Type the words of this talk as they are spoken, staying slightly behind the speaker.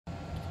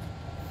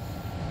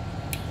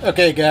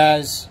Okay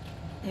guys,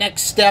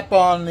 next step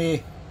on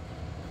the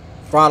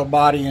throttle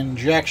body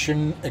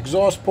injection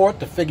exhaust port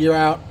to figure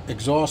out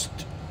exhaust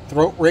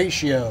throat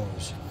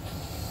ratios.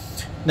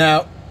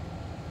 Now,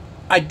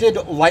 I did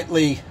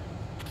lightly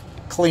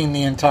clean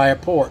the entire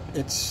port.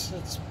 It's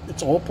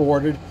all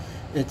ported.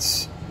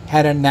 It's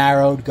had a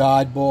narrowed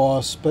guide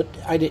boss, but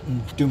I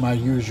didn't do my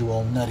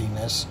usual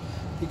nuttiness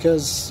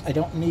because I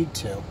don't need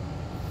to.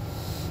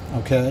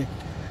 Okay.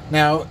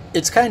 Now,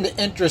 it's kind of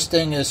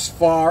interesting as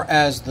far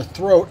as the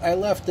throat. I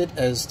left it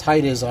as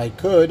tight as I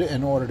could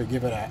in order to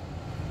give it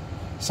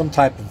some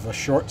type of a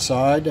short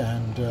side,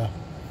 and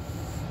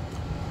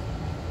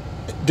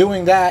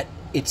doing that,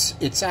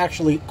 it's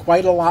actually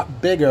quite a lot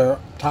bigger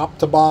top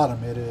to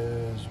bottom. It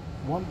is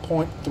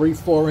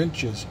 1.34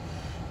 inches,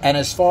 and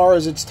as far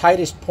as its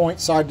tightest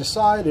point side to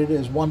side, it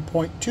is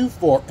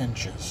 1.24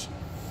 inches.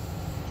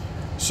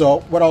 So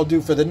what I'll do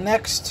for the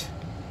next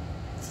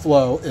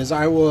flow is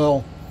I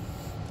will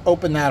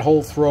open that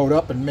whole throat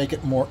up and make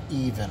it more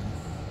even.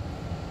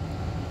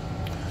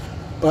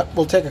 But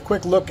we'll take a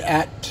quick look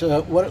at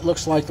what it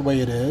looks like the way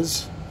it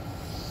is,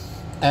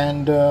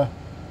 and what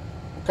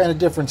kind of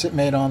difference it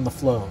made on the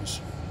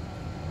flows.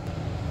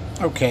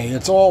 Okay,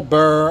 it's all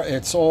burr.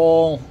 It's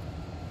all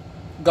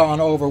gone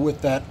over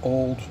with that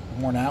old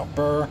worn out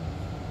burr.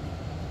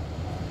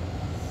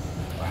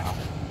 Wow,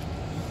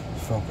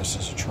 focus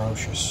is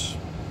atrocious.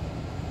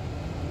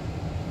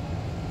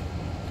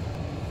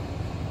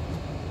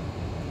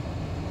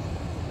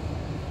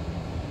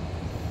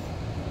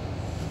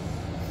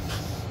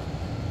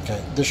 Okay,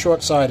 the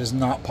short side is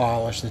not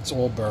polished, it's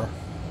all burr.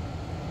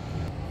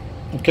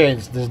 Okay,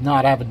 this does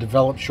not have a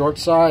developed short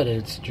side,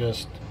 it's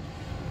just...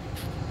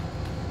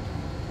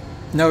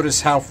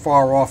 Notice how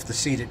far off the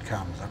seat it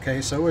comes, okay?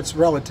 So it's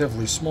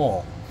relatively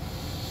small.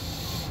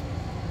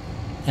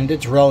 And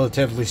it's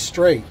relatively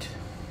straight.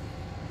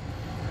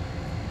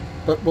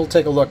 But we'll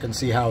take a look and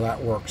see how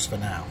that works for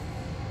now.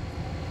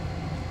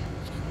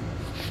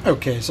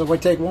 Okay, so if I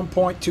take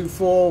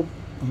 1.24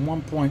 and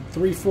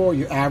 1.34,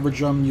 you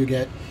average them, you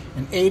get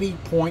an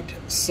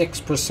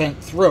 80.6%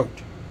 throat.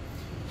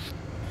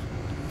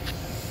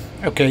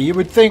 Okay, you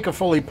would think a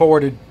fully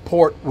ported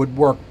port would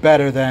work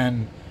better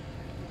than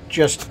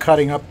just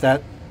cutting up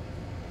that,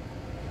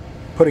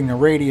 putting a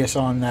radius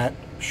on that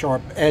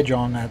sharp edge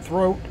on that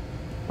throat,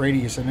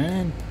 radius and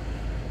in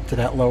to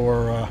that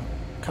lower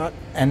cut,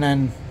 and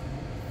then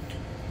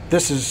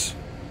this is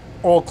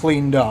all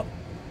cleaned up.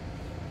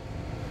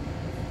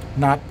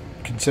 Not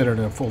considered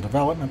a full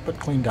development, but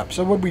cleaned up.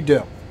 So what we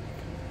do?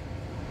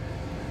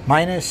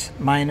 Minus,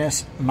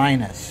 minus,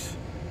 minus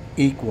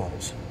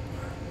equals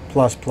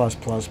plus, plus,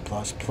 plus,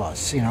 plus,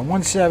 plus. You know,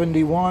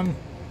 171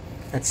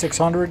 at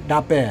 600,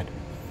 not bad.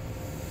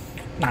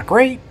 Not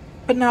great,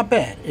 but not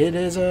bad. It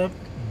is a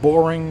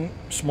boring,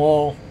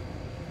 small,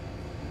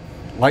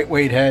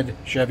 lightweight head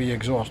Chevy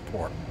exhaust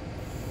port.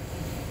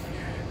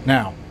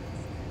 Now,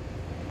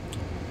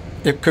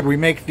 could we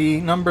make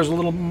the numbers a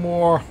little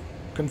more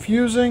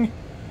confusing?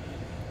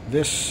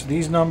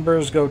 These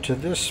numbers go to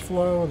this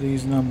flow,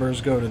 these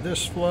numbers go to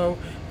this flow,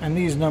 and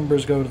these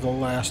numbers go to the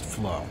last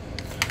flow.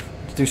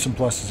 Let's do some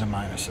pluses and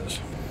minuses.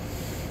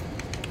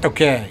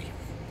 Okay,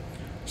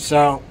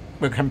 so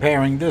we're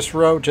comparing this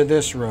row to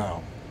this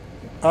row.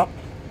 Up,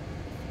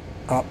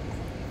 up,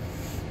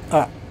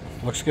 up.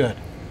 Looks good.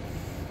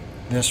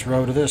 This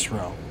row to this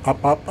row.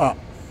 Up, up, up.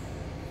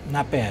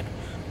 Not bad.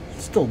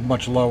 Still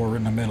much lower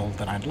in the middle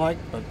than I'd like,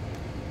 but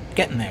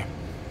getting there.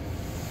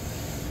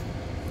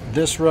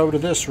 This row to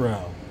this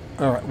row.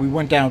 Alright, we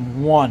went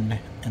down 1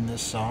 in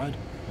this side.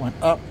 Went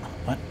up,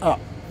 went up.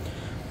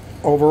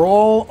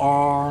 Overall,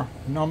 our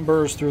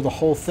numbers through the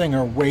whole thing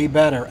are way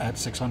better at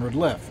 600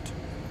 lift.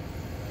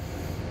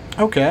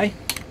 Okay,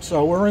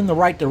 so we're in the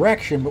right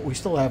direction, but we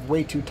still have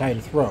way too tight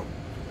a throat.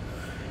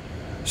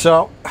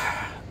 So,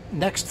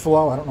 next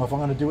flow, I don't know if I'm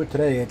going to do it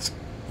today. It's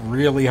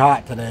really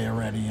hot today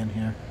already in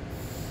here.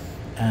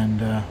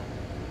 And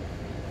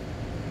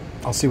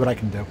I'll see what I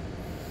can do.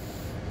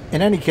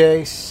 In any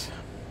case,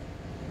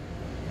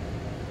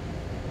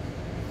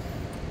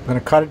 I'm going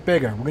to cut it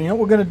bigger. You know what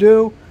we're going to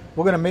do?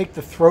 We're going to make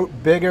the throat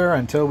bigger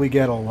until we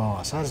get a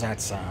loss. How does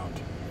that sound?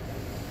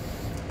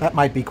 That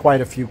might be quite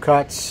a few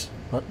cuts,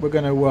 but we're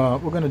going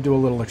to do a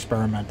little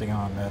experimenting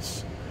on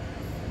this,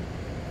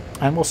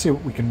 and we'll see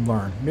what we can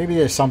learn. Maybe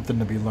there's something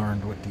to be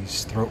learned with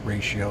these throat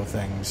ratio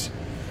things.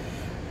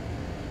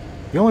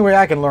 The only way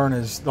I can learn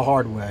is the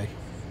hard way.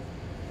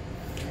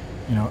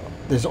 You know,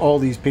 there's all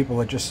these people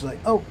that just like,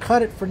 oh,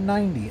 cut it for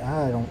 90.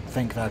 I don't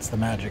think that's the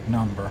magic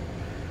number.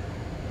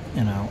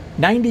 You know,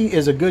 90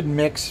 is a good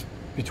mix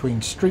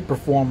between street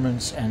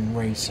performance and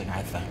racing,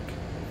 I think.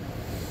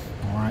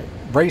 All right,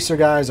 racer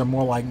guys are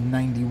more like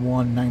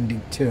 91,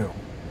 92.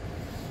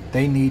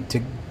 They need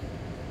to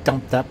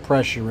dump that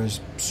pressure as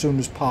soon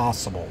as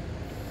possible.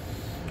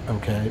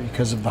 Okay,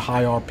 because of the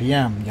high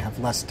RPM, you have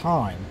less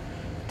time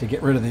to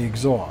get rid of the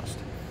exhaust.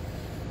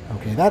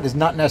 Okay, that is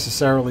not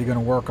necessarily going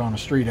to work on a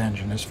street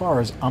engine as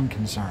far as I'm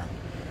concerned.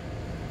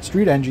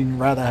 Street engine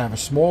rather have a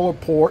smaller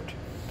port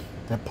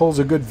that pulls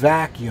a good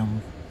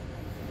vacuum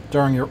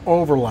during your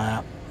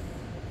overlap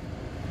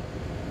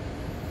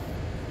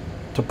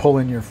to pull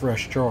in your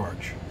fresh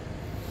charge.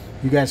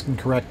 You guys can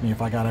correct me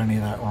if I got any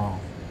of that wrong.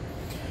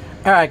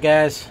 Alright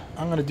guys,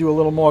 I'm going to do a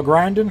little more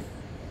grinding.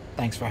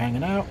 Thanks for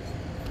hanging out.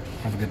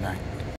 Have a good night.